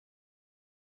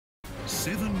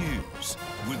7 News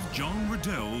with John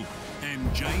Riddell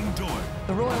and Jane Doyle.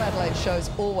 The Royal Adelaide Show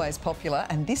is always popular,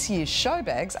 and this year's show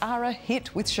bags are a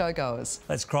hit with showgoers.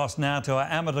 Let's cross now to our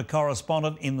amateur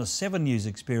correspondent in the 7 News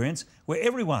experience, where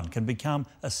everyone can become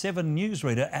a 7 News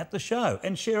reader at the show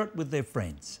and share it with their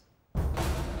friends.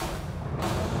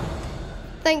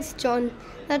 Thanks, John.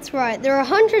 That's right, there are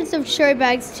hundreds of show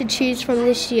bags to choose from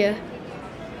this year.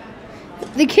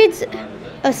 The kids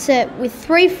are set with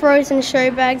 3 Frozen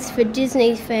show bags for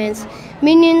Disney fans,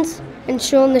 Minions and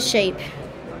Shaun the Sheep.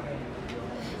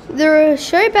 There are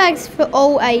show bags for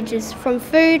all ages, from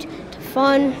food to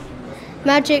fun,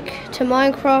 magic to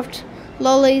Minecraft,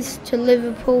 lollies to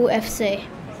Liverpool FC.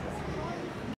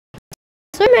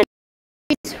 So many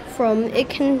to choose from, it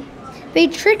can be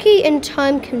tricky and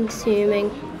time consuming.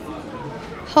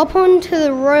 Hop on to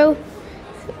the Royal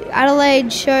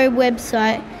Adelaide Show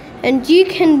website and you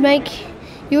can make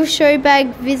your show bag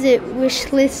visit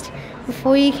wish list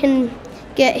before you can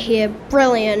get here.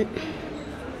 Brilliant.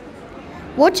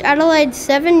 Watch Adelaide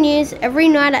 7 News every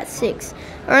night at 6,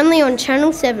 only on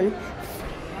Channel 7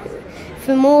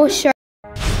 for more show